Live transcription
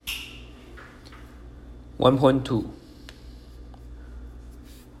1.2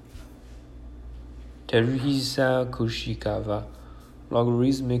 Teruhisa Kushikawa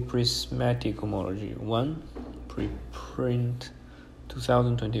Logarithmic Prismatic Homology 1 preprint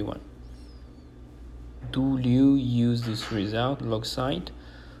 2021. Du Liu used this result log site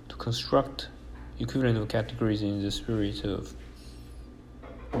to construct equivalent of categories in the spirit of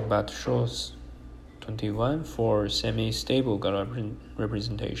Bashō's 21 for semi-stable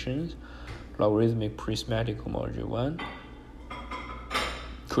representations. Logarithmic prismatic homology 1.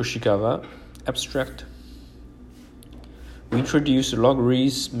 Kushikawa abstract. We introduced a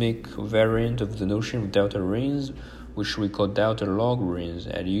logarithmic variant of the notion of delta rings, which we call delta log rings,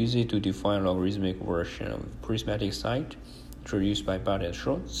 and use it to define a logarithmic version of the prismatic site introduced by Barth and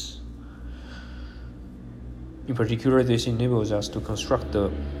Schwartz. In particular, this enables us to construct the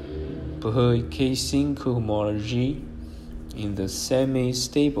Behe-Casey cohomology in the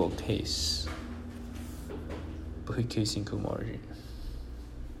semi-stable case. Behe-Casey cohomology.